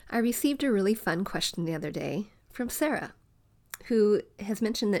I received a really fun question the other day from Sarah, who has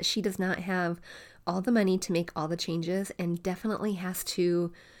mentioned that she does not have all the money to make all the changes and definitely has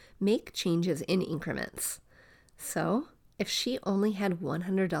to make changes in increments. So, if she only had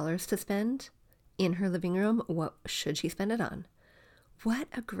 $100 to spend in her living room, what should she spend it on? What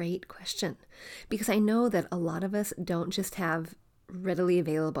a great question, because I know that a lot of us don't just have readily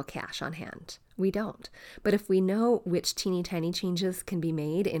available cash on hand. We don't. But if we know which teeny tiny changes can be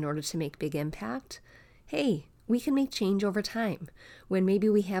made in order to make big impact, hey, we can make change over time when maybe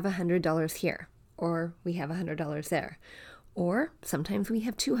we have $100 here, or we have $100 there, or sometimes we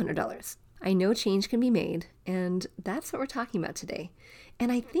have $200. I know change can be made, and that's what we're talking about today.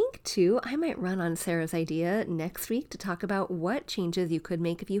 And I think, too, I might run on Sarah's idea next week to talk about what changes you could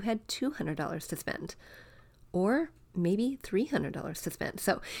make if you had $200 to spend, or maybe $300 to spend.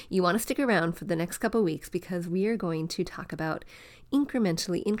 So you want to stick around for the next couple weeks because we are going to talk about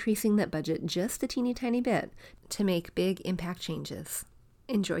incrementally increasing that budget just a teeny tiny bit to make big impact changes.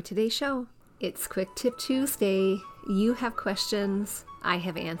 Enjoy today's show. It's Quick Tip Tuesday. You have questions, I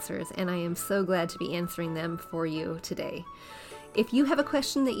have answers, and I am so glad to be answering them for you today. If you have a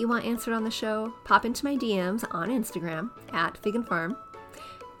question that you want answered on the show, pop into my DMs on Instagram at Fig and Farm.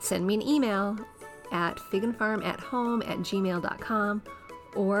 Send me an email at figandfarmathome@gmail.com,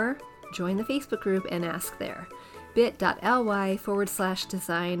 or join the Facebook group and ask there,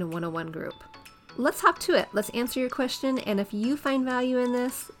 bit.ly/design101 group. Let's hop to it. Let's answer your question, and if you find value in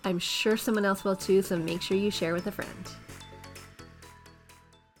this, I'm sure someone else will too, so make sure you share with a friend.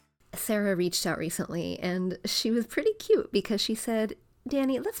 Sarah reached out recently, and she was pretty cute because she said,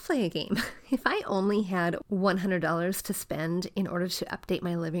 Danny, let's play a game. If I only had $100 to spend in order to update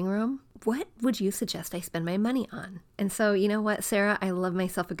my living room, what would you suggest I spend my money on? And so, you know what, Sarah, I love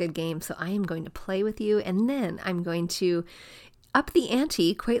myself a good game, so I am going to play with you, and then I'm going to up the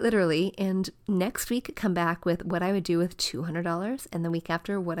ante, quite literally, and next week come back with what I would do with $200, and the week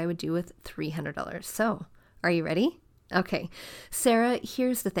after what I would do with $300. So, are you ready? Okay, Sarah,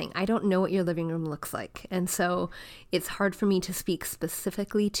 here's the thing. I don't know what your living room looks like, and so it's hard for me to speak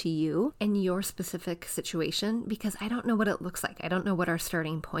specifically to you and your specific situation because I don't know what it looks like. I don't know what our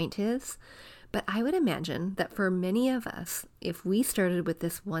starting point is, but I would imagine that for many of us, if we started with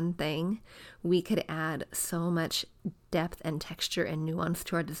this one thing, we could add so much depth and texture and nuance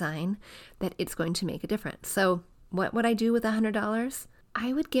to our design that it's going to make a difference. So what would I do with $100?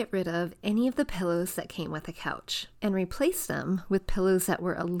 I would get rid of any of the pillows that came with a couch and replace them with pillows that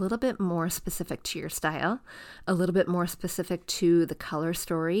were a little bit more specific to your style, a little bit more specific to the color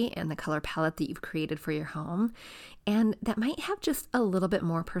story and the color palette that you've created for your home, and that might have just a little bit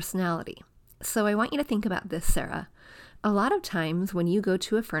more personality. So I want you to think about this, Sarah. A lot of times when you go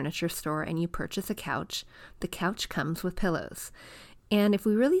to a furniture store and you purchase a couch, the couch comes with pillows. And if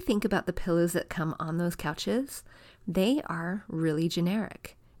we really think about the pillows that come on those couches, they are really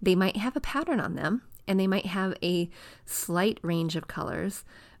generic. They might have a pattern on them, and they might have a slight range of colors,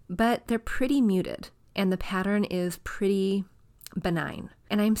 but they're pretty muted, and the pattern is pretty benign.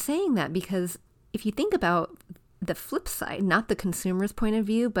 And I'm saying that because if you think about the flip side, not the consumer's point of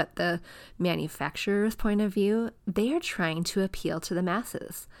view, but the manufacturer's point of view, they are trying to appeal to the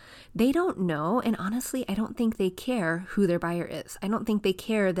masses. They don't know, and honestly, I don't think they care who their buyer is. I don't think they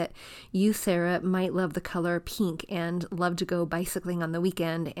care that you, Sarah, might love the color pink and love to go bicycling on the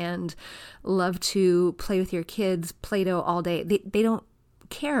weekend and love to play with your kids Play-Doh all day. They don't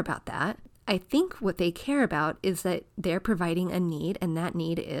care about that. I think what they care about is that they're providing a need, and that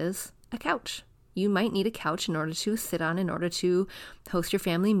need is a couch. You might need a couch in order to sit on, in order to host your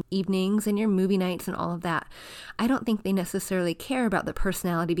family evenings and your movie nights and all of that. I don't think they necessarily care about the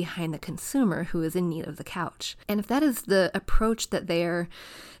personality behind the consumer who is in need of the couch. And if that is the approach that they're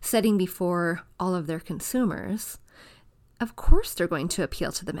setting before all of their consumers, of course they're going to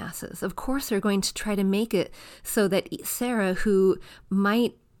appeal to the masses. Of course they're going to try to make it so that Sarah, who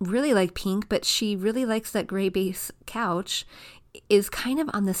might really like pink, but she really likes that gray base couch, is kind of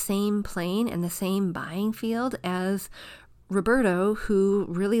on the same plane and the same buying field as Roberto, who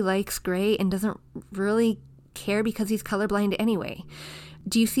really likes gray and doesn't really care because he's colorblind anyway.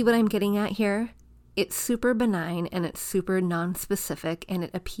 Do you see what I'm getting at here? It's super benign and it's super non-specific and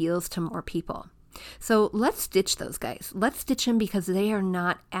it appeals to more people. So let's ditch those guys. Let's ditch them because they are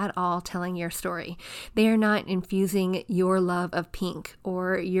not at all telling your story. They are not infusing your love of pink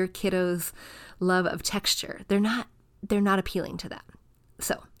or your kiddo's love of texture. They're not appealing to that.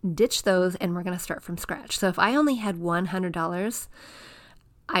 So ditch those and we're going to start from scratch. So if I only had $100,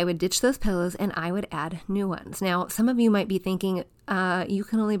 I would ditch those pillows and I would add new ones. Now, some of you might be thinking, you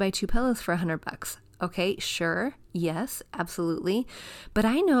can only buy 2 pillows for $100. Okay, sure. Yes, absolutely. But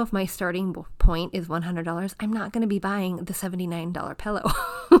I know if my starting point is $100, I'm not going to be buying the $79 pillow.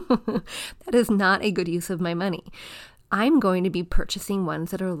 That is not a good use of my money. I'm going to be purchasing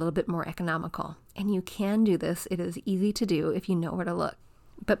ones that are a little bit more economical. And you can do this. It is easy to do if you know where to look.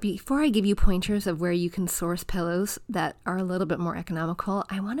 But before I give you pointers of where you can source pillows that are a little bit more economical,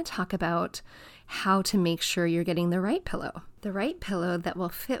 I want to talk about how to make sure you're getting the right pillow. The right pillow that will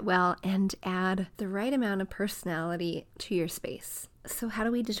fit well and add the right amount of personality to your space. So how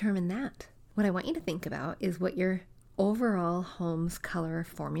do we determine that? What I want you to think about is what your overall home's color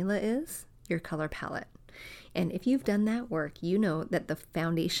formula is, your color palette. And if you've done that work, you know that the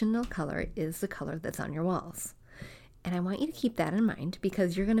foundational color is the color that's on your walls. And I want you to keep that in mind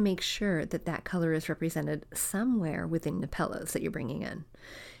because you're going to make sure that that color is represented somewhere within the pillows that you're bringing in.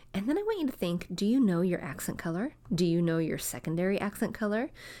 And then I want you to think, do you know your accent color? Do you know your secondary accent color?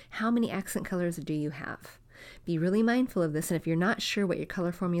 How many accent colors do you have? Be really mindful of this. And if you're not sure what your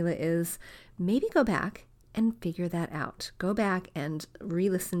color formula is, maybe go back and figure that out. Go back and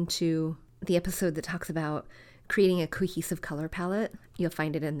re-listen to the episode that talks about creating a cohesive color palette. You'll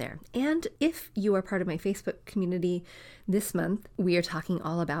find it in there. And if you are part of my Facebook community this month, we are talking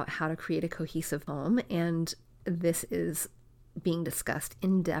all about how to create a cohesive home. And this is being discussed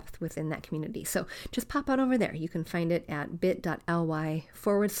in depth within that community. So just pop out over there. You can find it at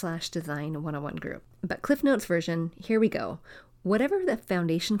bit.ly/design 101 group. But Cliff Notes version, here we go. Whatever the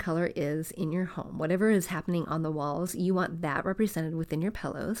foundation color is in your home, whatever is happening on the walls, you want that represented within your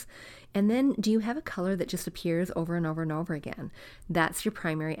pillows. And then do you have a color that just appears over and over and over again? That's your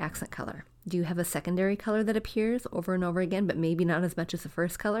primary accent color. Do you have a secondary color that appears over and over again, but maybe not as much as the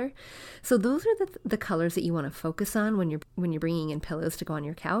first color? So those are the colors that you want to focus on when you're bringing in pillows to go on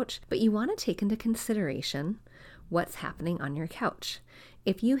your couch. But you want to take into consideration what's happening on your couch.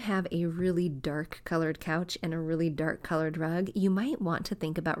 If you have a really dark colored couch and a really dark colored rug, you might want to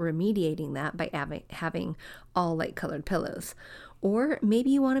think about remediating that by having all light colored pillows. Or maybe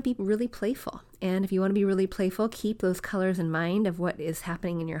you want to be really playful. And if you want to be really playful, keep those colors in mind of what is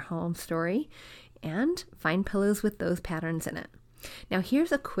happening in your home story and find pillows with those patterns in it. Now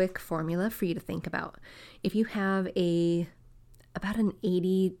here's a quick formula for you to think about. If you have about an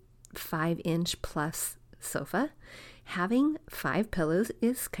 85-inch plus sofa, having 5 pillows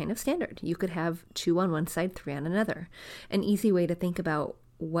is kind of standard. You could have 2 on one side, 3 on another. An easy way to think about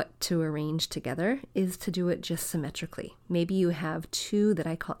what to arrange together is to do it just symmetrically. Maybe you have 2 that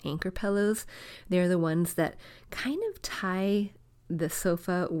I call anchor pillows. They're the ones that kind of tie the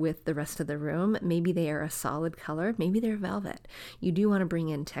sofa with the rest of the room. Maybe they are a solid color. Maybe they're velvet. You do want to bring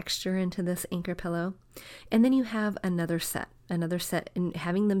in texture into this anchor pillow. And then you have another set, and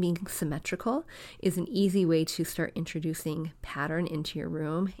having them being symmetrical is an easy way to start introducing pattern into your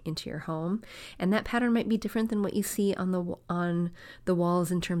room, into your home. And that pattern might be different than what you see on the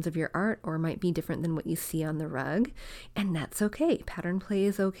walls in terms of your art, or might be different than what you see on the rug. And that's okay. Pattern play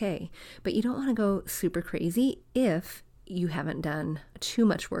is okay. But you don't want to go super crazy if you haven't done too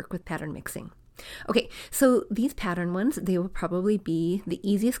much work with pattern mixing. Okay, so these pattern ones, they will probably be, the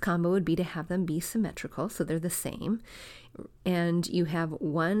easiest combo would be to have them be symmetrical, so they're the same. And you have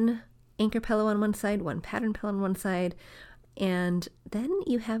one anchor pillow on one side, one pattern pillow on one side, and then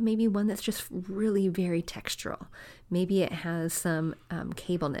you have maybe one that's just really very textural. Maybe it has some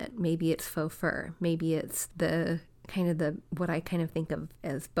cable knit, maybe it's faux fur, maybe it's what I kind of think of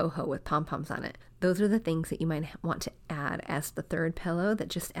as boho with pom-poms on it. Those are the things that you might want to add as the third pillow that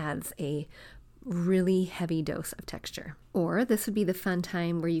just adds a really heavy dose of texture. Or this would be the fun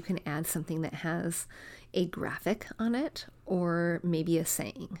time where you can add something that has a graphic on it, or maybe a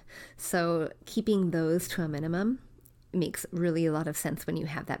saying. So keeping those to a minimum makes really a lot of sense when you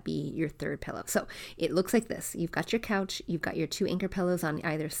have that be your third pillow. So it looks like this. You've got your couch, you've got your 2 anchor pillows on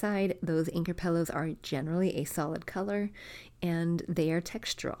either side. Those anchor pillows are generally a solid color and they are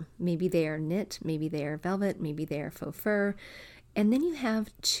textural. Maybe they are knit, maybe they are velvet, maybe they are faux fur. And then you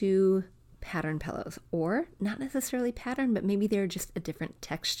have 2 pattern pillows, or not necessarily pattern, but maybe they're just a different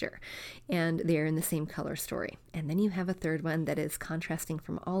texture and they're in the same color story. And then you have a third one that is contrasting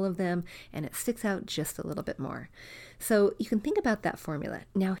from all of them and it sticks out just a little bit more. So you can think about that formula.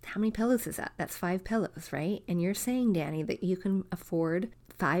 Now, how many pillows is that? That's 5 pillows, right? And you're saying, Danny, that you can afford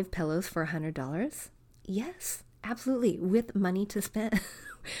 5 pillows for $100? Yes, absolutely, with money to spend.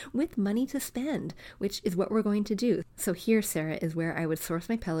 With money to spend, which is what we're going to do. So here, Sarah, is where I would source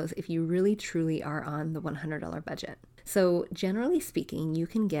my pillows if you really truly are on the $100 budget. So generally speaking, you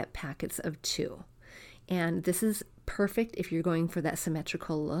can get packets of 2. And this is perfect if you're going for that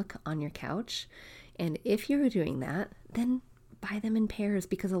symmetrical look on your couch. And if you're doing that, then buy them in pairs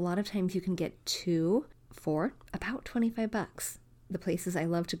because a lot of times you can get 2 for about $25. The places I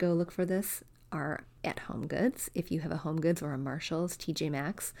love to go look for this are at HomeGoods. If you have a HomeGoods or a Marshalls, TJ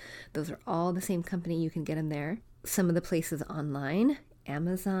Maxx, those are all the same company. You can get them there. Some of the places online,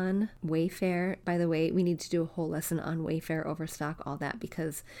 Amazon, Wayfair. By the way, we need to do a whole lesson on Wayfair, Overstock, all that,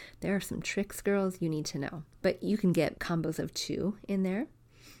 because there are some tricks, girls, you need to know. But you can get combos of 2 in there.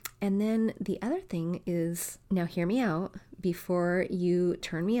 And then the other thing is, now hear me out before you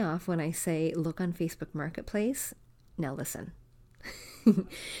turn me off when I say look on Facebook Marketplace. Now listen.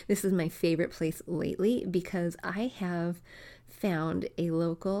 This is my favorite place lately because I have found a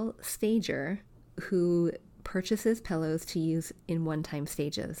local stager who purchases pillows to use in one-time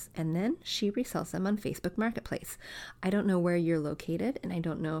stages, and then she resells them on Facebook Marketplace. I don't know where you're located, and I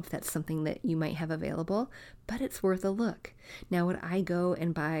don't know if that's something that you might have available, but it's worth a look. Now, would I go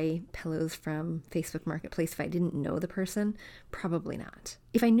and buy pillows from Facebook Marketplace if I didn't know the person? Probably not.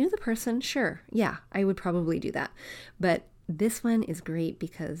 If I knew the person, sure, yeah, I would probably do that. But this one is great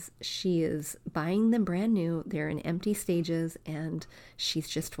because she is buying them brand new. They're in empty stages, and she's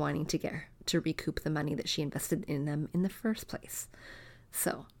just wanting to recoup the money that she invested in them in the first place.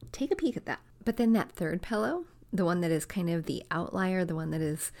 So take a peek at that. But then that third pillow, the one that is kind of the outlier, the one that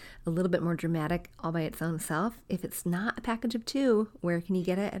is a little bit more dramatic all by its own self, if it's not a package of 2, where can you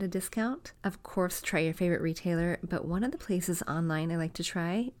get it at a discount? Of course, try your favorite retailer, but one of the places online I like to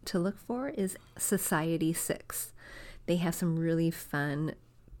try to look for is Society6. They have some really fun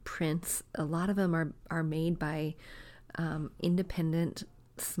prints. A lot of them are made by independent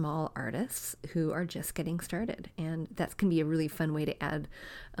small artists who are just getting started. And that can be a really fun way to add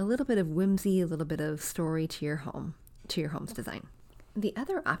a little bit of whimsy, a little bit of story to your home's design. The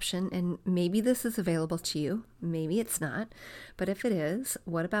other option, and maybe this is available to you, maybe it's not, but if it is,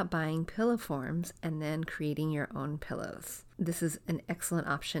 what about buying pillow forms and then creating your own pillows? This is an excellent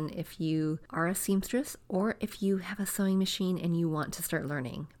option if you are a seamstress or if you have a sewing machine and you want to start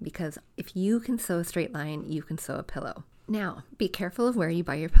learning, because if you can sew a straight line, you can sew a pillow. Now, be careful of where you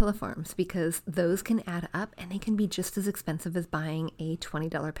buy your pillow forms because those can add up and they can be just as expensive as buying a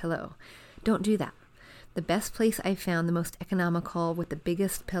 $20 pillow. Don't do that. The best place I found, the most economical with the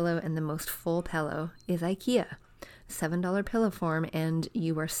biggest pillow and the most full pillow, is IKEA. $7 pillow form and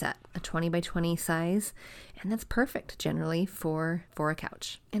you are set. A 20 by 20 size, and that's perfect generally for a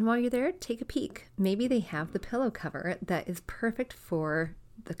couch. And while you're there, take a peek. Maybe they have the pillow cover that is perfect for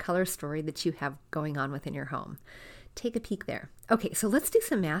the color story that you have going on within your home. Take a peek there. Okay, so let's do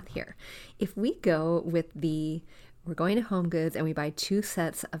some math here. If we go with we're going to HomeGoods and we buy 2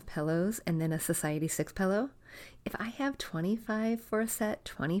 sets of pillows and then a Society6 pillow. If I have $25 for a set,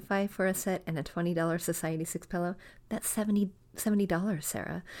 $25 for a set, and a $20 Society6 pillow, that's $70,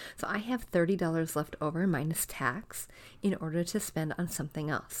 Sarah. So I have $30 left over minus tax in order to spend on something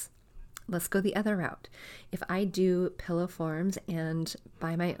else. Let's go the other route. If I do pillow forms and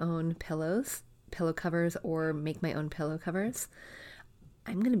buy my own pillow covers, or make my own pillow covers,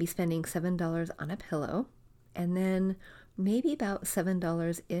 I'm going to be spending $7 on a pillow, and then maybe about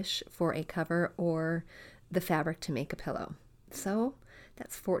 $7-ish for a cover or the fabric to make a pillow. So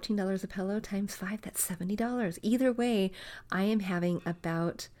that's $14 a pillow times 5, that's $70. Either way, I am having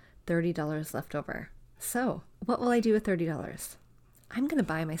about $30 left over. So what will I do with $30? I'm going to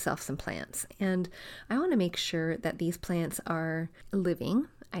buy myself some plants, and I want to make sure that these plants are living.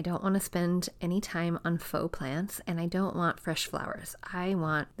 I don't want to spend any time on faux plants, and I don't want fresh flowers. I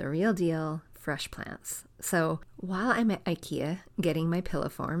want the real deal, fresh plants. So while I'm at IKEA getting my pillow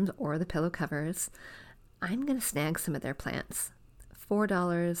forms or the pillow covers, I'm going to snag some of their plants. $4,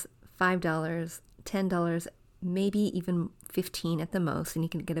 $5, $10, maybe even $15 at the most, and you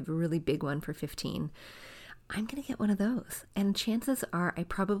can get a really big one for $15. I'm going to get one of those. And chances are I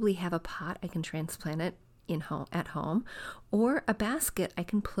probably have a pot I can transplant it at home, or a basket I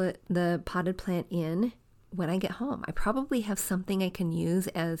can put the potted plant in when I get home. I probably have something I can use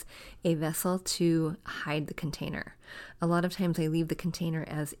as a vessel to hide the container. A lot of times I leave the container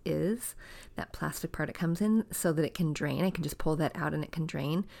as is, that plastic part it comes in, so that it can drain. I can just pull that out and it can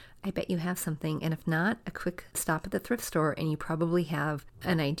drain. I bet you have something, and if not, a quick stop at the thrift store and you probably have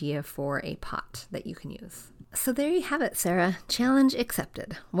an idea for a pot that you can use. So there you have it, Sarah. Challenge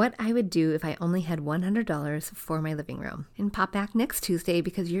accepted. What I would do if I only had $100 for my living room. And pop back next Tuesday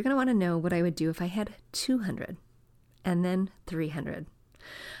because you're going to want to know what I would do if I had $200 and then $300.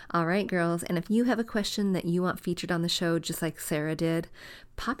 All right, girls. And if you have a question that you want featured on the show, just like Sarah did,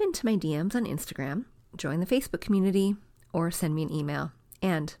 pop into my DMs on Instagram, join the Facebook community, or send me an email.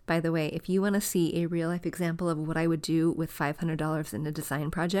 And by the way, if you want to see a real life example of what I would do with $500 in a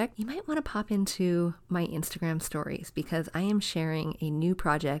design project, you might want to pop into my Instagram stories because I am sharing a new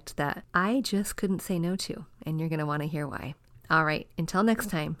project that I just couldn't say no to, and you're going to want to hear why. All right, until next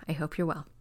time, I hope you're well.